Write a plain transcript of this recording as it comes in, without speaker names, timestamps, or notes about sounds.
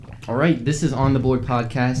All right, this is On the Board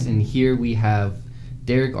podcast, and here we have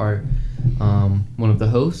Derek, our one of the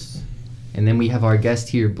hosts, and then we have our guest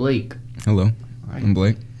here, Blake. Hello, All right. I'm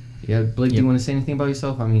Blake. Yeah, Blake, do you want to say anything about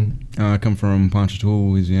yourself? I mean, I come from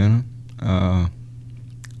Ponchatoula, Louisiana. I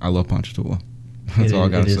love Ponchatoula. That's all I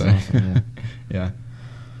gotta say. Awesome, Yeah.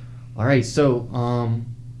 All right, so on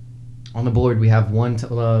the board we have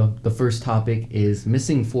the first topic is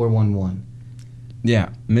missing 411. Yeah,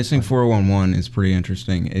 missing 411 is pretty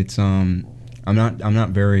interesting. It's I'm not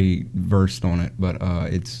very versed on it, but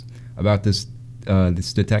it's about this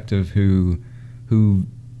detective who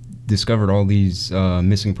discovered all these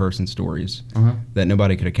missing person stories that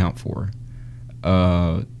nobody could account for.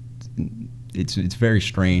 It's very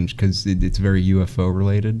strange because it's very UFO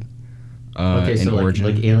related. Okay, so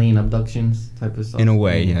like alien abductions type of stuff. In a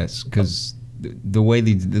way, yes, because the way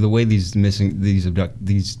these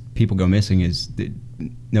people go missing is that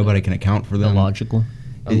nobody can account for them. Illogical.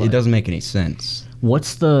 It doesn't make any sense.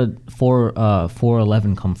 What's the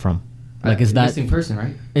 411 come from? Like, is that missing person,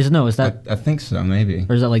 right? Is that I think so, maybe.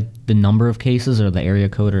 or is that like the number of cases or the area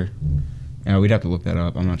code or? Yeah, we'd have to look that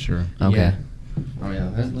up. I'm not sure. Okay. Yeah. Oh yeah.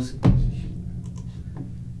 Let's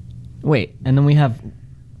Wait, and then we have.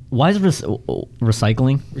 Why is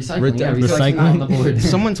recycling? Recycling on the board.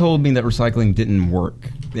 Someone told me that recycling didn't work.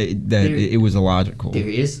 It was illogical. There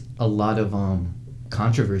is a lot of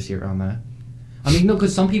controversy around that. I mean, no,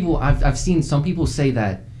 because some people I've seen some people say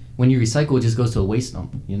that when you recycle, it just goes to a waste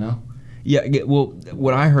dump. You know? Yeah. Well,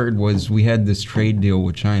 what I heard was we had this trade deal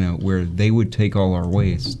with China where they would take all our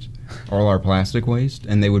waste, all our plastic waste,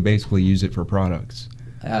 and they would basically use it for products.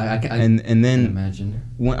 I and then can imagine.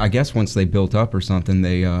 I guess once they built up or something,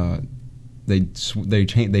 they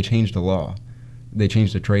changed the law. They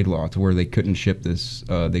changed the trade law to where they couldn't ship this.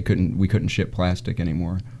 We couldn't ship plastic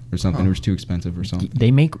anymore or something. It was too expensive or something.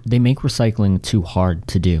 They make recycling too hard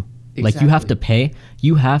to do. Exactly. Like you have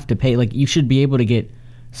to pay. Like you should be able to get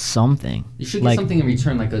something. You should get something in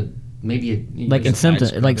return, like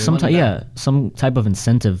incentive, like some type of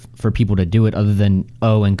incentive for people to do it, other than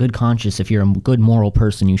in good conscience, if you're a good moral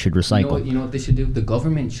person, you should recycle. You know what they should do? The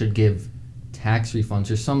government should give tax refunds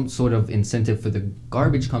or some sort of incentive for the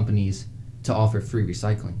garbage companies to offer free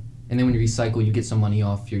recycling, and then when you recycle, you get some money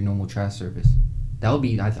off your normal trash service. That would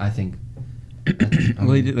be, I think. Well,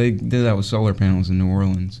 they did that with solar panels in New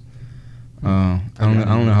Orleans. I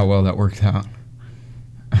don't know how well that worked out.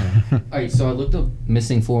 All right, so I looked up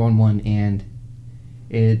missing 411, and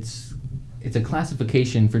it's a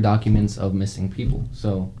classification for documents of missing people.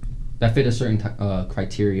 So that fit a certain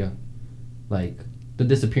criteria, like the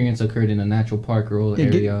disappearance occurred in a natural park, rural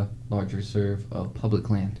area, large reserve of public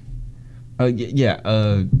land.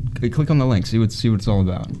 Click on the link. See what it's all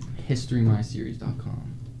about.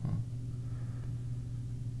 HistoryMySeries.com.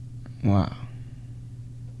 Wow.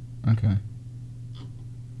 Okay.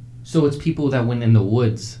 So it's people that went in the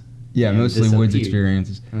woods. Yeah, mostly woods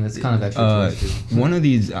experiences. And that's kind of extraterrestrial. One of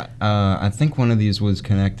these, I think one of these was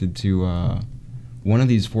connected to, one of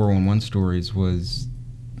these 411 stories was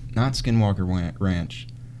not Skinwalker Ranch.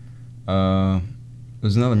 It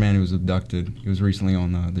was another man who was abducted. He was recently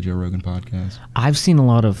on the Joe Rogan podcast. I've seen a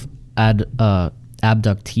lot of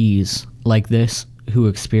abductees like this who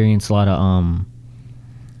experience a lot of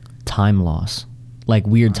time loss. Like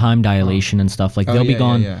weird time dilation and stuff. Like they'll be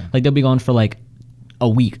gone. Yeah. Like they'll be gone for like a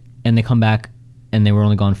week, and they come back, and they were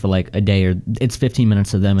only gone for like a day, or it's 15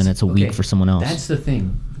 minutes of them, and it's a week for someone else. That's the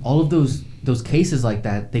thing. All of those cases like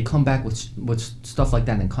that, they come back with stuff like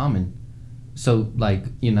that in common. So like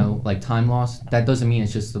like time loss. That doesn't mean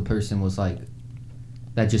it's just the person was like.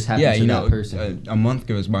 That just happened to that person. A month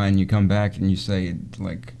goes by, and you come back, and you say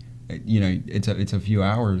like, it's a few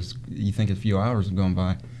hours. You think a few hours have gone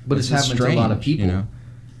by. But it's happened to a lot of people.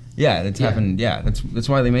 Yeah, it's happened. Yeah, that's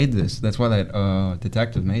why they made this. That's why that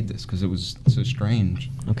detective made this, because it was so strange.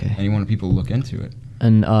 Okay. And he wanted people to look into it.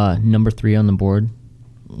 And number 3 on the board,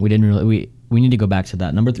 we need to go back to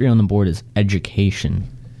that. Number 3 on the board is education.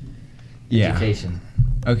 Yeah. Education.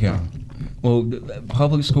 Okay. Well,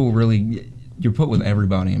 public school really, you're put with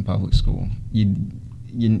everybody in public school. You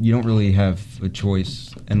don't really have a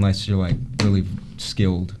choice unless you're like really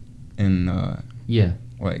skilled in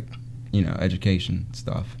education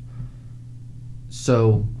stuff.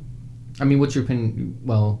 So, I mean, what's your opinion?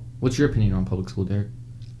 Well, what's your opinion on public school, Derek?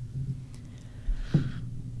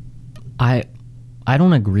 I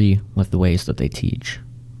don't agree with the ways that they teach.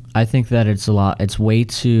 I think that it's way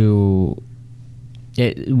too.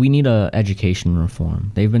 We need a education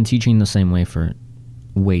reform. They've been teaching the same way for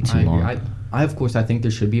way too long. I of course I think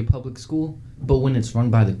there should be a public school, but when it's run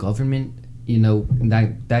by the government,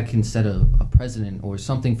 that can set a precedent or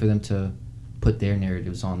something for them to put their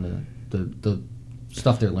narratives on the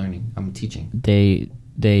stuff they're learning. I'm teaching.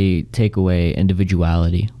 They take away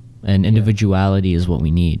individuality, and individuality is what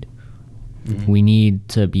we need. Mm-hmm. We need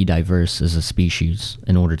to be diverse as a species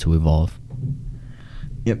in order to evolve.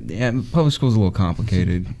 Yep. Yeah, public school's a little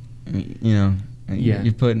complicated. You know. Yeah.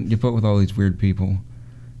 You put with all these weird people,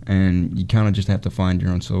 and you kind of just have to find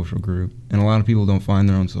your own social group. And a lot of people don't find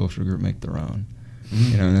their own social group, make their own.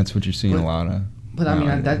 Mm-hmm. You know, and that's what you're seeing a lot of. But I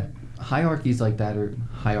mean, that hierarchies like that, or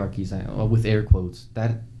hierarchies with air quotes,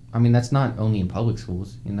 that's not only in public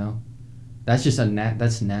schools. You know, that's just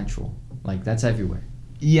that's natural. Like, that's everywhere.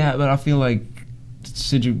 Yeah, but I feel like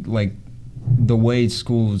the way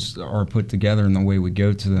schools are put together and the way we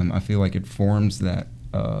go to them, I feel like it forms that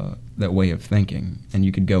way of thinking, and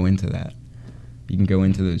you could go into that. You can go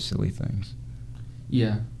into those silly things.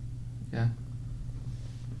 Yeah.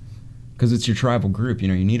 Because it's your tribal group. You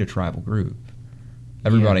know, you need a tribal group.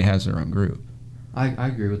 Everybody has their own group. I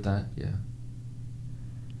agree with that. Yeah.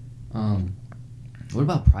 What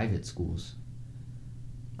about private schools?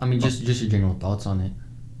 I mean, just your general thoughts on it.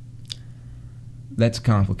 That's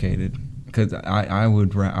complicated, because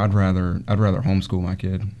I'd rather homeschool my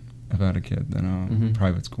kid if I had a kid than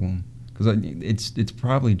private school, because it's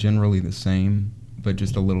probably generally the same, but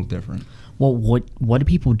just a little different. Well, what do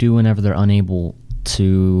people do whenever they're unable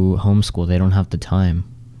to homeschool? They don't have the time.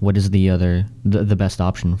 What is the best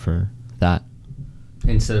option for that?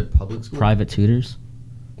 Instead of public school? Private tutors?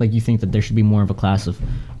 Like, you think that there should be more of a class of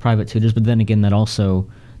private tutors, but then again, that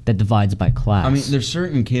divides by class. I mean, there's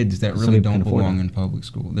certain kids that really don't belong in public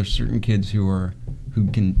school. There's certain kids who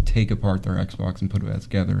can take apart their Xbox and put it back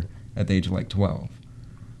together at the age of like 12.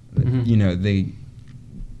 Mm-hmm. You know, they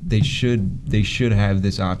should have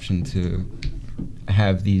this option to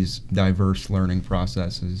have these diverse learning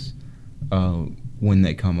processes when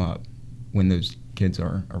they come up, when those kids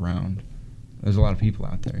are around. There's a lot of people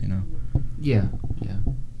out there, you know. Yeah.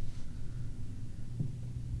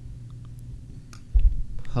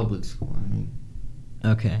 Public school, I mean.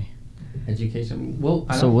 Okay. Education. Well,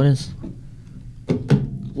 what is?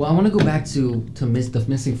 Well, I want to go back to the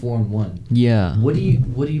missing 411. Yeah. What do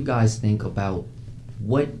you guys think about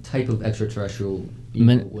what type of extraterrestrial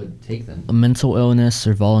would take them? A mental illness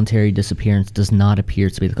or voluntary disappearance does not appear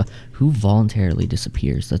to be the cause. Who voluntarily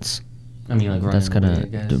disappears? That's kind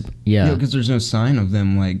of Yeah, because there's no sign of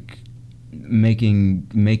them like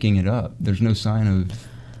making it up. There's no sign of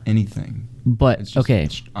anything. But it's just,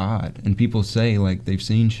 it's odd, and people say like they've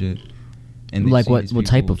seen shit, and like what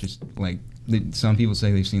type of just like some people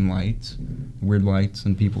say they've seen weird lights,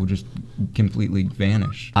 and people just completely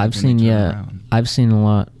vanish. I've seen a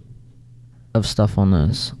lot of stuff on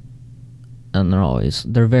this, and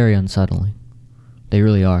they're very unsettling. They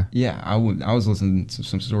really are. Yeah, I was listening to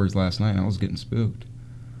some stories last night, and I was getting spooked.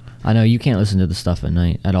 I know you can't listen to the stuff at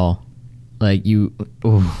night at all. Like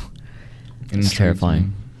it's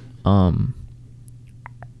terrifying. I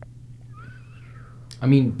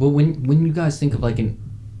mean, but when you guys think of like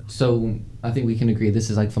so I think we can agree this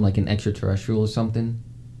is like from like an extraterrestrial or something.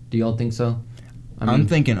 Do y'all think so? I'm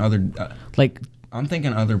thinking other I'm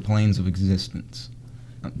thinking other planes of existence.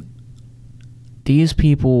 These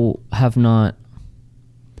people have not.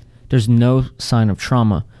 There's no sign of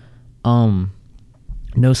trauma,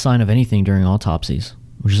 no sign of anything during autopsies,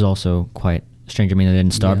 which is also quite strange. I mean, they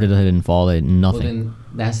didn't starve to death, they didn't fall, they did nothing. Well, then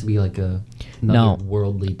that has to be like another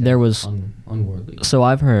worldly death. There was unworldly. So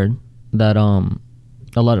I've heard that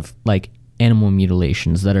a lot of like animal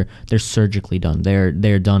mutilations they're surgically done.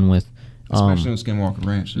 They're done with especially on Skinwalker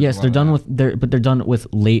Ranch. Yes, they're done with they're done with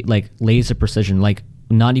laser precision. Like,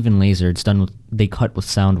 not even laser. It's done with, they cut with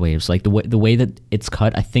sound waves. Like the way that it's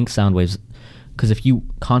cut, I think sound waves, because if you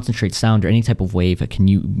concentrate sound or any type of wave, it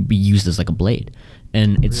can be used as like a blade,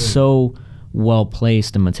 and it's so well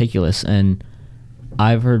placed and meticulous. And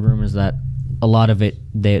I've heard rumors that a lot of it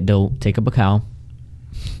they'll take up a cow.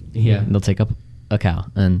 Yeah, they'll take up a cow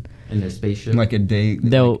and in their spaceship. Like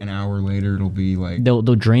an hour later, it'll be like they'll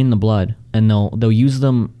drain the blood, and they'll use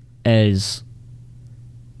them as.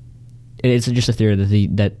 It's just a theory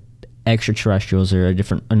that extraterrestrials are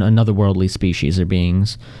another worldly species or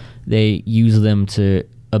beings. They use them to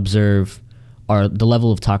observe the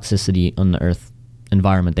level of toxicity on the Earth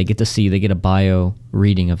environment. They get a bio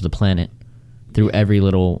reading of the planet through every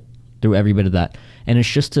bit of that, and it's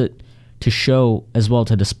just to show as well,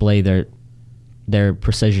 to display their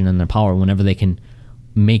precision and their power whenever they can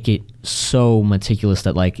make it so meticulous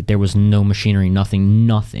that like there was no machinery,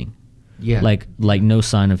 nothing. Yeah. Like no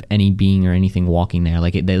sign of any being or anything walking there.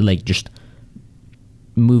 Like they like just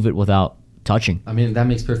move it without touching. I mean, that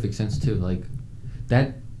makes perfect sense too. Like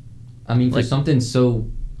that. I mean, for something so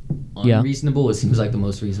Yeah. unreasonable, it seems like the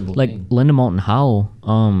most reasonable Like thing. Linda Moulton Howe,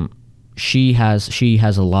 she has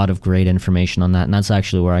a lot of great information on that, and that's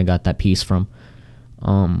actually where I got that piece from.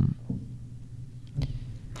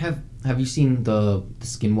 Have you seen the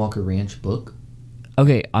Skinwalker Ranch book?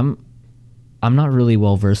 Okay, I'm not really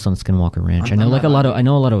well versed on Skinwalker Ranch. I know I'm a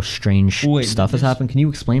not lot of strange Wait, stuff has happened. Can you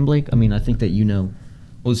explain, Blake? I mean, I think that you know.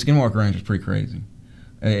 Well, Skinwalker Ranch is pretty crazy.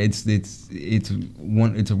 It's a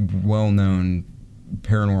well-known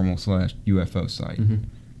paranormal / UFO site,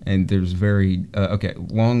 and there's very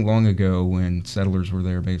long ago when settlers were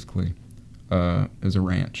there. Basically, it was a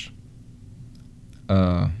ranch.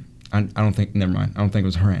 I don't think. Never mind. I don't think it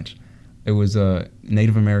was a ranch. It was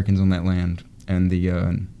Native Americans on that land, and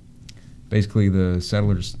basically the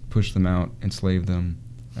settlers pushed them out, enslaved them,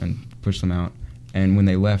 and pushed them out. And when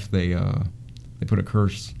they left, they put a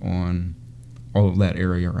curse on all of that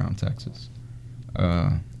area around Texas.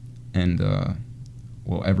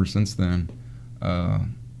 Well, ever since then,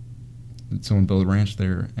 someone built a ranch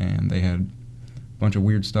there, and they had a bunch of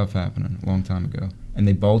weird stuff happening a long time ago. And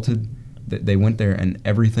they bolted. They went there, and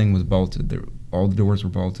everything was bolted. All the doors were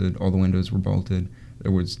bolted. All the windows were bolted.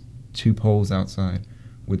 There was 2 poles outside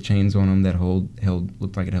with chains on them that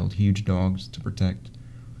looked like it held huge dogs to protect.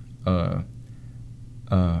 And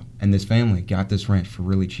this family got this ranch for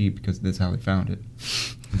really cheap because that's how they found it.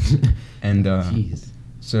 And Jeez.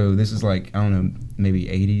 so this is like, I don't know, maybe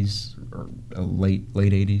 80s or late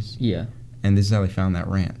 80s. Yeah. And this is how they found that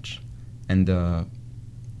ranch. And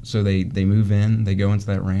so they move in, they go into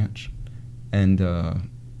that ranch, and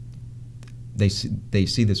they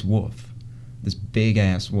see this wolf, this big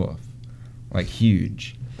ass wolf, like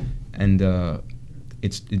huge, and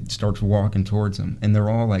it starts walking towards them, and they're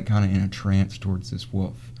all like kind of in a trance towards this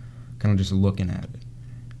wolf, kind of just looking at it,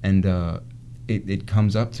 and it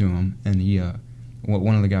comes up to him, and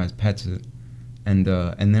one of the guys pets it, and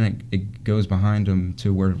then it goes behind him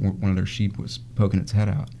to where one of their sheep was poking its head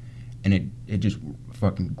out, and it just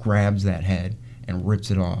fucking grabs that head and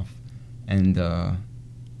rips it off, and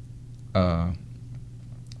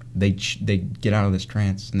they get out of this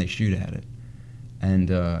trance and they shoot at it, and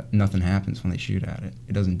nothing happens when they shoot at it.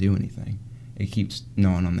 It doesn't do anything. It keeps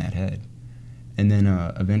gnawing on that head, and then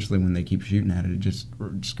eventually when they keep shooting at it, it just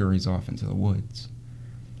scurries off into the woods.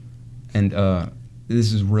 And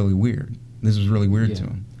this is really weird. This was really weird to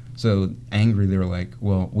them. So angry, they were like,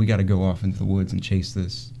 "Well, we got to go off into the woods and chase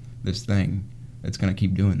this thing that's gonna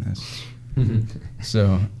keep doing this."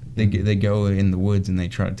 So they go in the woods and they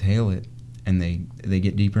try to tail it, and they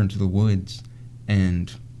get deeper into the woods,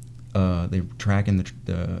 and they're tracking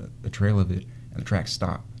the trail of it, and the tracks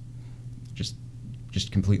stop, just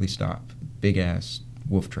completely stop. Big ass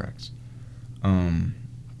wolf tracks.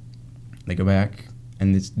 They go back,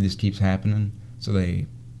 and this keeps happening. So they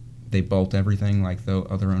bolt everything like the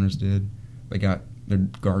other owners did. They got their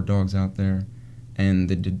guard dogs out there, and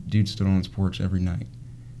the dude stood on his porch every night.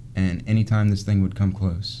 And anytime this thing would come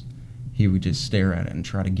close, he would just stare at it and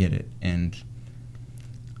try to get it. And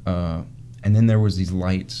then there was these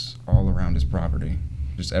lights all around his property,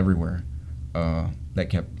 just everywhere, that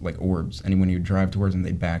kept like orbs. And when you would drive towards them,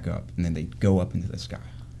 they'd back up, and then they'd go up into the sky.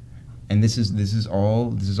 And this is all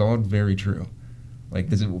very true. Like,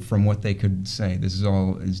 this is from what they could say. This is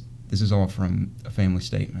all from a family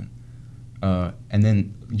statement. And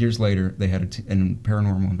then years later, they had a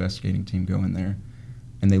paranormal investigating team go in there,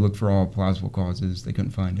 and they looked for all plausible causes. They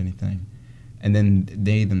couldn't find anything. And then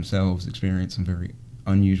they themselves experienced some very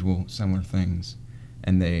unusual, similar things,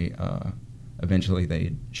 and they eventually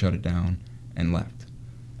they shut it down and left.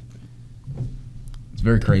 It's a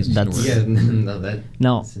very crazy story. Yeah, no,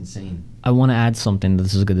 that's insane. I want to add something.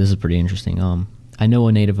 This is good. This is pretty interesting. I know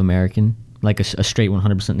a Native American, like a straight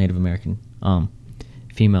 100% Native American,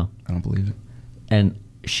 female. I don't believe it. And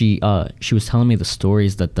she was telling me the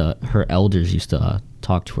stories that her elders used to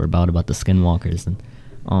talk to her about the skinwalkers, and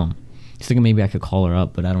just thinking maybe I could call her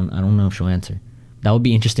up, but I don't know if she'll answer. That would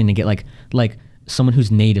be interesting to get like someone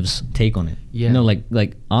who's native's take on it. Yeah. You know,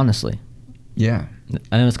 like honestly. Yeah.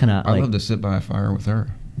 I know it's kind of. I'd love to sit by a fire with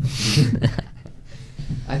her.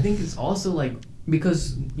 I think it's also like,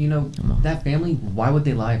 because that family, why would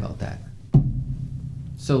they lie about that?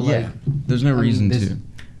 So like, there's no reason to.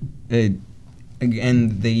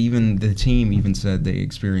 And the team even said they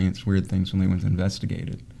experienced weird things when they went to investigate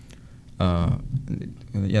it.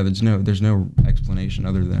 There's no explanation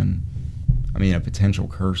other than, a potential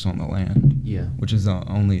curse on the land. Yeah. Which is the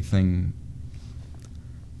only thing.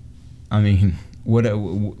 What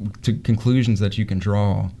to conclusions that you can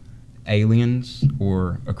draw, aliens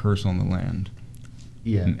or a curse on the land.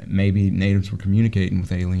 Yeah. Maybe natives were communicating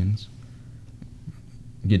with aliens.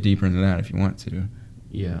 Get deeper into that if you want to,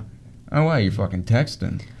 Yeah. Oh, why? You're fucking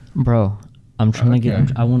texting. Bro, I'm trying to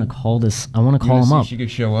get... I want to call this... I want to call him up. She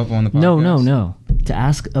could show up on the podcast? No. To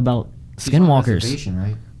ask about skinwalkers.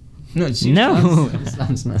 Right? No.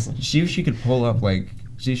 See if she could pull up, like...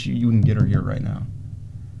 See if you can get her here right now.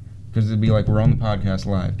 Because it'd be like, we're on the podcast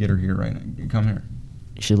live. Get her here right now. Come here.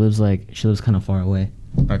 She lives kind of far away.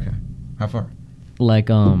 Okay. How far?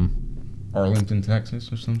 Like, Arlington,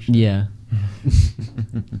 Texas or some shit? Yeah.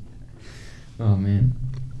 Oh, man.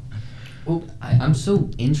 Well, I'm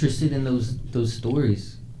so interested in those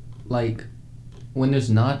stories. Like, when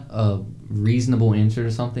there's not a reasonable answer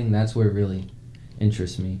to something, that's where it really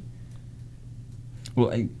interests me.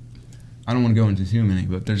 Well, I don't want to go into too many,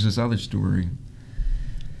 but there's this other story.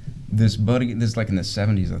 This buddy, this is like in the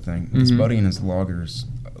 70s, I think. Mm-hmm. This buddy and his logger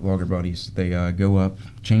buddies, they go up,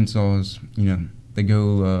 chainsaws, they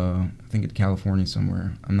go, I think to California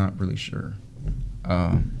somewhere. I'm not really sure.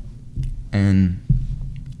 And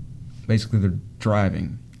basically they're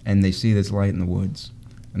driving, and they see this light in the woods.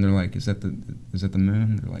 And they're like, is that the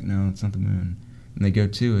moon? They're like, no, it's not the moon. And they go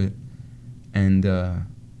to it, and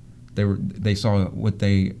they saw what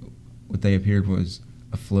they appeared was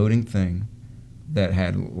a floating thing that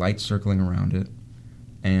had light circling around it,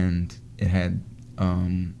 and it had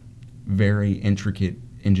very intricate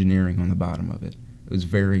engineering on the bottom of it. It was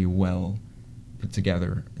very well put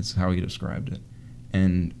together, is how he described it.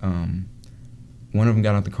 And one of them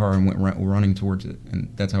got out the car and went running towards it,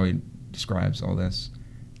 and that's how he describes all this.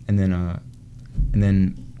 And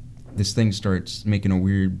then this thing starts making a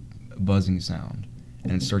weird buzzing sound,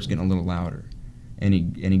 and it starts getting a little louder. And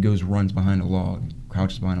he runs behind a log,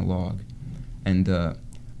 crouches behind a log, and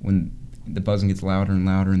when the buzzing gets louder and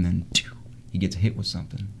louder, and then he gets hit with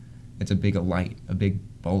something. It's a big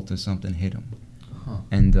bolt of something hit him,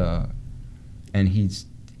 and the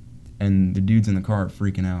dudes in the car are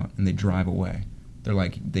freaking out, and they drive away. They're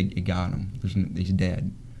like, it got him. He's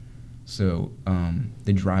dead. So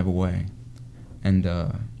they drive away, and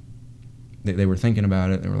they were thinking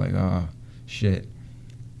about it. They were like, oh shit,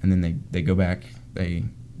 and then they go back. They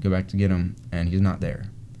go back to get him, and he's not there.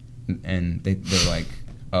 And they're like,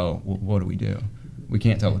 oh, well, what do we do? We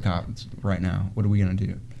can't tell the cops right now. What are we gonna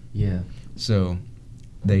do? Yeah. So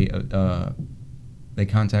they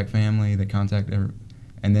contact family. They contact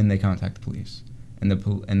and then they contact the police. And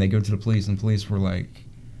they go to the police, and the police were like,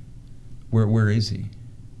 where is he?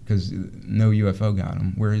 Because no UFO got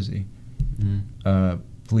him. Where is he? Mm-hmm.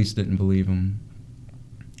 Police didn't believe him.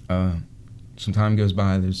 Some time goes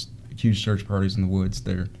by. There's huge search parties in the woods.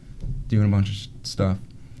 They're doing a bunch of stuff.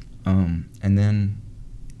 And then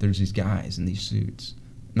there's these guys in these suits,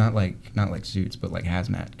 not like suits, but like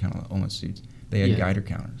hazmat kind of almost suits. They had Geiger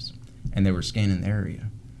counters, and they were scanning the area.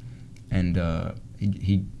 And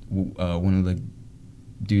one of the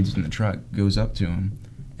dudes in the truck goes up to him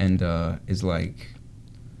and is like,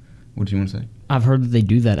 what do you want to say? I've heard that they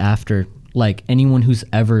do that after, like, anyone who's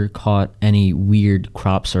ever caught any weird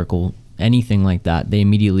crop circle, anything like that, they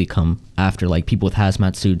immediately come after, like, people with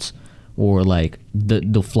hazmat suits, or like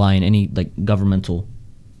they'll fly in any like governmental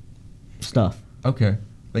stuff. Okay,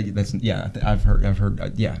 that's I've heard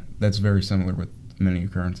that's very similar with many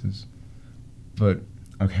occurrences. But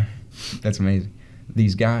okay, that's amazing.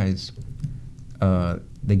 These guys,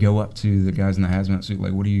 they go up to the guys in the hazmat suit,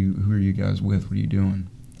 like, who are you guys with? What are you doing?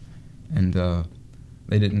 And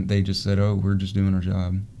they didn't. They just said, oh, we're just doing our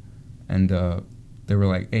job. And they were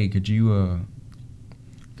like, hey, could you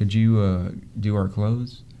do our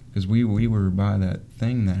clothes? Because we were by that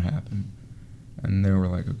thing that happened. And they were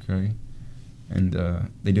like, okay. And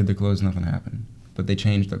they did their clothes, nothing happened. But they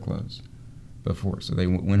changed their clothes before. So they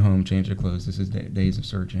went home, changed their clothes. This is days of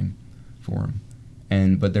searching for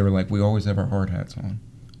them. But they were like, we always have our hard hats on.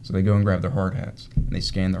 So they go and grab their hard hats, and they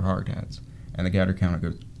scan their hard hats. And the Geiger counter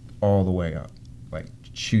goes all the way up, like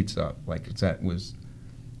shoots up, like was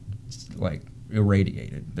like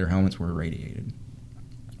irradiated. Their helmets were irradiated.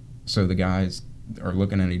 So the guys are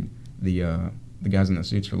looking at the guys in the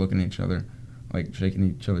suits are looking at each other, like shaking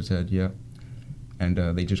each other's head, yeah, and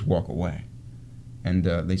they just walk away, and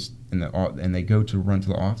they go to run to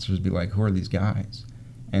the officers, be like, who are these guys?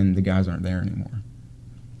 And the guys aren't there anymore.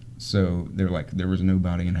 So they're like, there was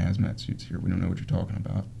nobody in hazmat suits here. We don't know what you're talking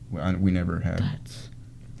about. We never had. That's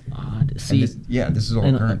odd. See, this is all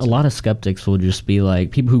current. A lot of skeptics will just be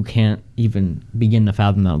like, people who can't even begin to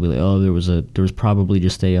fathom that will be like, oh, there was probably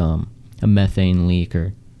just a methane leak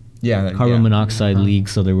or carbon monoxide leak,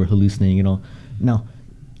 so they were hallucinating and all. No,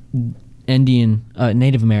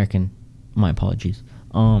 Native American, my apologies,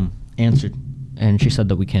 answered, and she said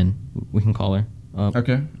that we can call her.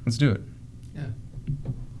 Okay, let's do it. Yeah.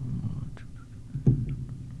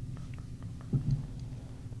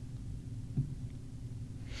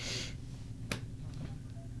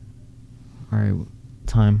 All right,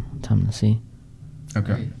 time to see.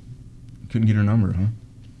 Okay. Right. Couldn't get her number, huh?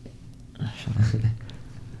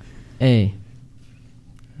 Hey,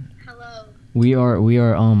 Hello. we are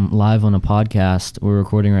live on a podcast. We're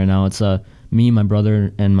recording right now. It's me, my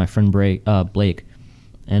brother, and my friend Blake,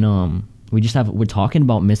 and we're talking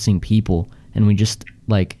about missing people, and we just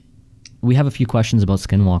we have a few questions about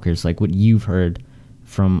skinwalkers, like what you've heard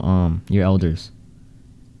from your elders.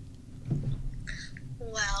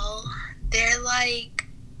 Well, they're like,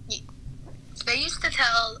 they used to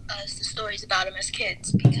tell us the stories about them as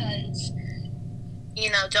kids because,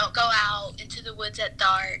 don't go out into the woods at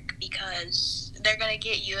dark because they're going to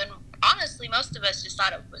get you. And honestly, most of us just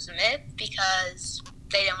thought it was a myth because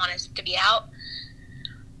they didn't want us to be out.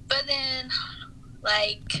 But then,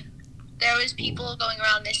 there was people going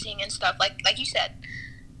around missing and stuff, like you said.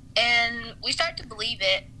 And we started to believe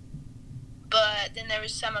it. But then there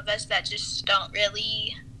was some of us that just don't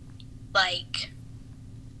really,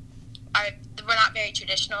 we're not very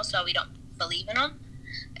traditional, so we don't believe in them.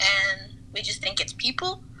 And we just think it's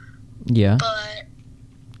people. Yeah. But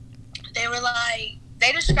they were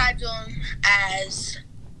they described them as,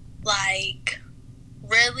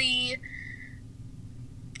 really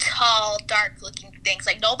tall, dark-looking things.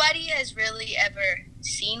 Nobody has really ever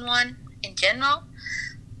seen one in general.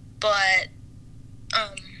 But,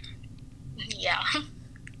 yeah.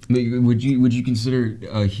 Would you consider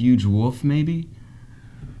a huge wolf, maybe?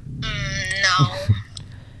 No.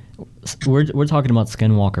 We're talking about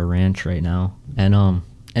Skinwalker Ranch right now, and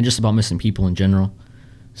just about missing people in general.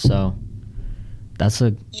 So that's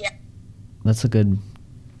a good.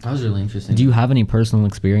 That was really interesting. Do you have any personal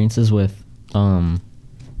experiences with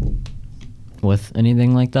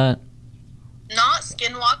anything like that? Not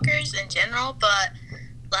skinwalkers in general, but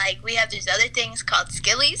we have these other things called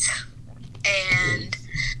skillies, and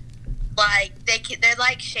they're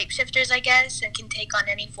like shapeshifters, I guess, and can take on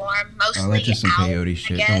any form. Mostly that's just some out, peyote I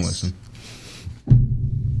shit. guess. Don't listen.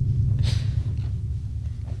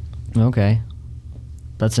 Okay,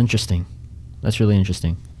 that's interesting. That's really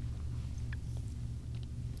interesting.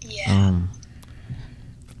 Yeah.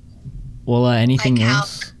 Well, anything Like how-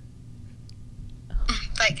 else?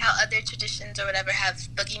 Like how other traditions or whatever have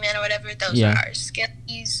boogeymen or whatever. Those Yeah. are our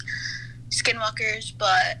skillies, skinwalkers.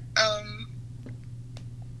 But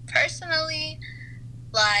personally,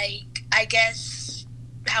 I guess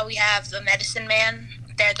how we have the medicine man.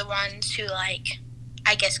 They're the ones who I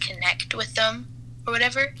guess connect with them or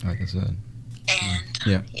whatever. Like I said. And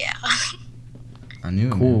Yeah. I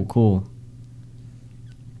knew it, man. Cool.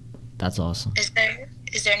 That's awesome. Is there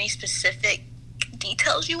any specific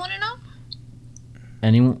details you want to know?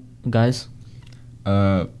 Anyone, guys?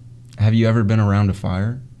 Have you ever been around a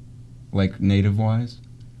fire? Native-wise?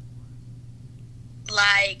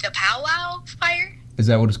 Like a powwow fire? Is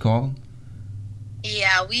that what it's called?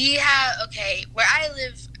 Yeah, we have, where I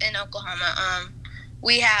live in Oklahoma,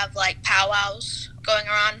 we have powwows going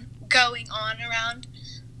on around.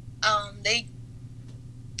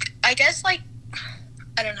 I guess I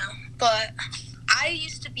don't know, but I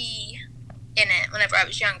used to be in it whenever I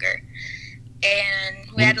was younger,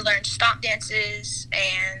 and we had to learn stomp dances,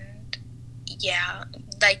 and yeah,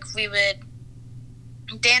 we would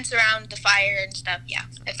dance around the fire and stuff. Yeah,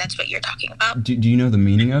 if that's what you're talking about. Do you know the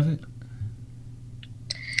meaning of it?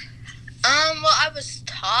 Well, I was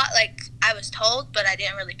taught, I was told, but I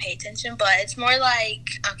didn't really pay attention. But it's more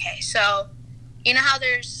so, you know how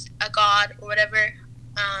there's a god or whatever?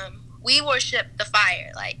 We worship the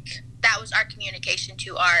fire. That was our communication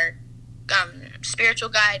to our spiritual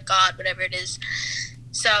guide, God, whatever it is.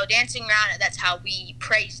 So dancing around it, that's how we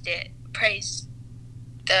praised the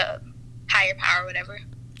higher power, whatever.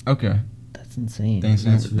 Okay. That's insane.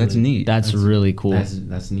 That's neat. That's really cool.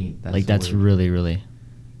 That's neat. That's really, really.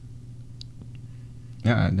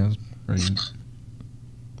 Yeah, that was pretty neat.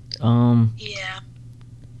 Yeah.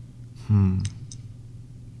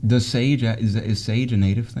 Does sage is sage a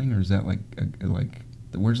native thing, or is that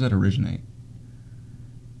where does that originate?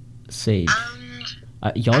 Sage.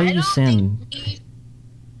 Y'all I are just saying.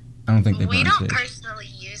 I don't think they We burn don't sage. personally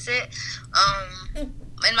use it.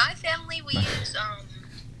 In my family, we use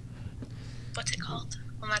what's it called?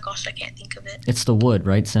 Oh my gosh, I can't think of it. It's the wood,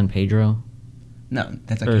 right? San Pedro. No,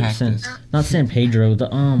 that's a Or cactus. not San Pedro. The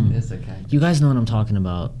It's okay. You guys know what I'm talking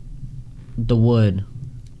about. The wood.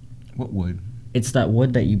 What wood? It's that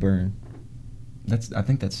wood that you burn. I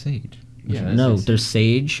think that's sage. Yeah, that's No, just there's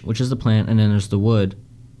sage, which is the plant, and then there's the wood.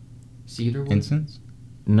 cedar wood. Incense?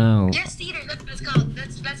 No. Yes, cedar. That's what it's called.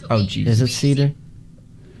 That's what Oh, we geez. use. Is it We use cedar?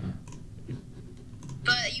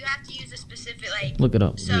 But you have to use a specific Look it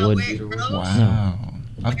up. So Wood. where it grows, Wow.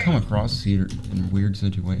 I've come across cedar in weird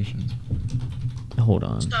situations. Hold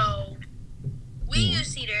on. So we use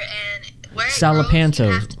cedar, and where it Salapanto. grows,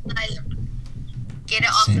 you have to like, get it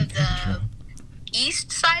off San of the Pedro.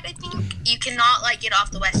 east side. I think you cannot like get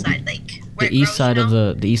off the west side, like where The it east grows, side you of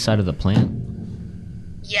know? the east side of the plant.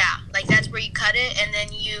 Yeah, like that's where you cut it, and then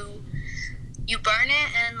you burn it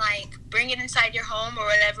and like bring it inside your home or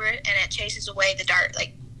whatever, and it chases away the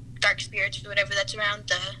dark spirits or whatever that's around,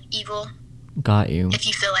 the evil. Got you. If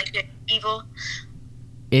you feel like you're evil,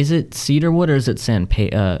 Is it cedar wood or is it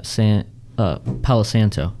Palo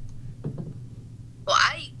Santo? well,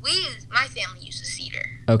 my family uses cedar.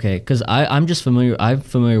 Okay, because I'm just familiar. I'm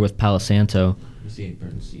familiar with Palo Santo. You see it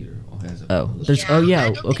burnt cedar. There's Yeah, I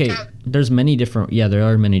don't think okay. I've- There's many different. Yeah, there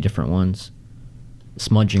are many different ones.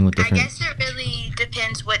 Smudging with I different. guess it really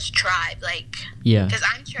depends which tribe, like, Yeah. because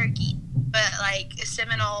I'm Cherokee, but like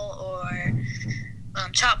Seminole or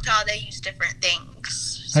Choctaw, they use different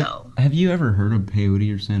things. So Have you ever heard of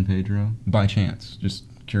peyote or San Pedro? By chance, just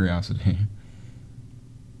curiosity.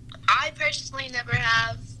 I personally never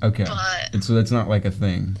have. Okay. But And so that's not like a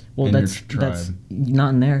thing Well, in that's your tribe. that's not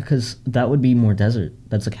in there because that would be more desert.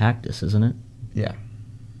 That's a cactus, isn't it? Yeah.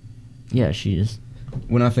 Yeah, she is.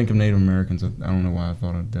 When I think of Native Americans, I don't know why I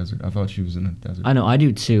thought of desert. I thought she was in a desert. I know. I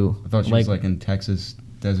do too. I thought she was like in Texas,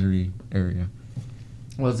 deserty area.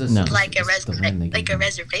 Well, it's No. like a it's the land they like give a you.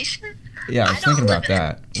 reservation. Yeah, I I was don't thinking about live in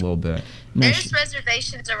that a little bit. No, There's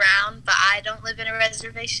reservations around, but I don't live in a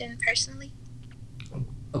reservation personally.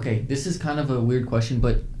 Okay, this is kind of a weird question,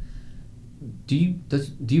 but do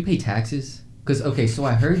you pay taxes? Because okay, so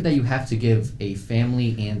I heard that you have to give a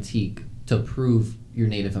family antique to prove you're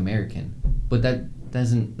Native American, but that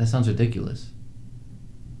sounds ridiculous.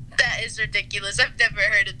 That is ridiculous. I've never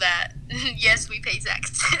heard of that. Yes, we pay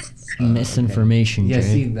taxes. misinformation, Yeah,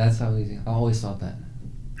 Jay. see, that's how easy. I always thought that.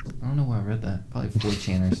 I don't know where I read that. Probably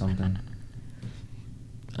 4chan or something.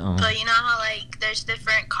 Oh. But you know how like there's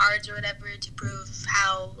different cards or whatever to prove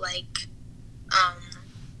how like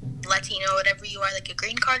Latino or whatever you are, like a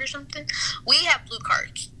green card or something. We have blue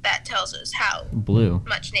cards that tells us how Blue.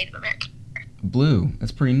 much Native American. Blue.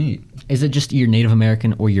 That's pretty neat. Is it just you're Native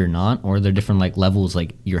American or you're not, or are there different like levels?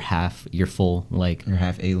 Like you're half, you're full. Like You're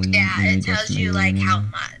half alien. Yeah, maybe it that's tells an you like alien how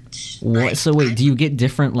maybe. much. what? Like, So wait, do you get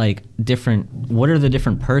different like different? What are the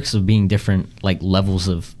different perks of being different like levels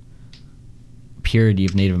of purity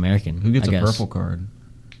of Native American? Who gets I a guess? purple card?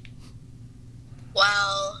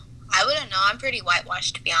 Well, I wouldn't know. I'm pretty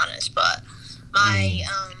whitewashed to be honest, but my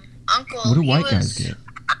uncle. What do he white was, guys get?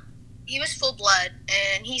 He was full blood,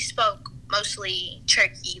 and he spoke mostly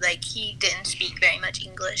Cherokee. Like he didn't speak very much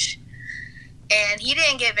English, and he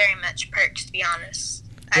didn't get very much perks to be honest,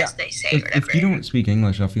 as Yeah, they say. Or whatever. If you don't speak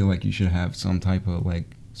English, I feel like you should have some type of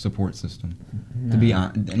like support system. To be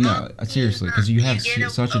honest, no, seriously, because you have You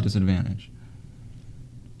get such a disadvantage.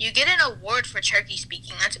 You get an award for Cherokee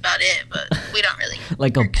speaking. That's about it, but we don't really.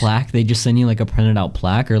 Like a plaque? They just send you like a printed out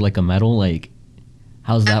plaque or like a medal? Like,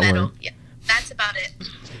 how's that medal, work? Yeah, that's about it.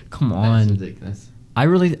 Come That's on. ridiculous. I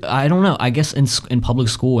don't know. I guess in public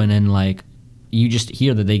school and then like you just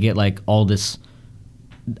hear that they get like all this.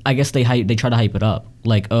 I guess they try to hype it up.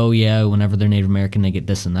 Like, oh yeah, whenever they're Native American, they get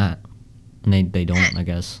this and that, and they don't. I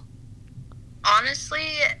guess. Honestly,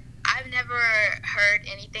 I've never heard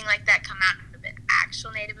anything like that come out of an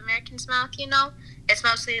actual Native American's mouth, you know? It's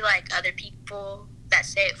mostly like other people that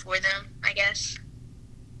say it for them, I guess.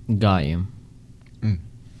 Got you. Mm.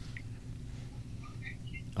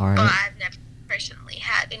 All But right. I've never personally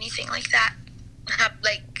had anything like that.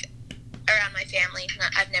 Like, around my family,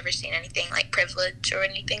 I've never seen anything like privilege or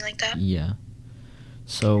anything like that. Yeah.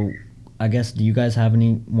 So, I guess, do you guys have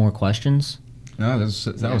any more questions? No, that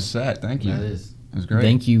was set. Thank you. That is. That was great.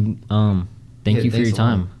 Thank you. Thank Yeah, you for your thanks a lot.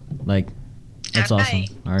 time. Like, that's awesome.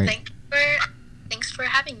 All right. Thanks for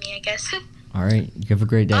having me, I guess. All right. You have a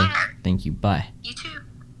great day. Bye. Thank you. Bye. You too.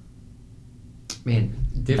 Man,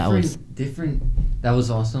 was- different. That was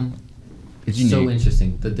awesome. It's Unique. so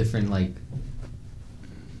interesting. The different like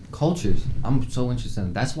cultures. I'm so interested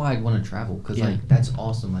in. That's why I want to travel because Yeah. like that's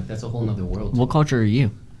awesome. Like that's a whole nother world. What culture are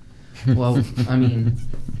you? Well, I mean,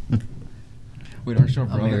 Wait, aren't you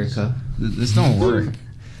brothers? America. This don't work.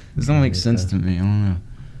 This don't make sense to America. me. I don't know.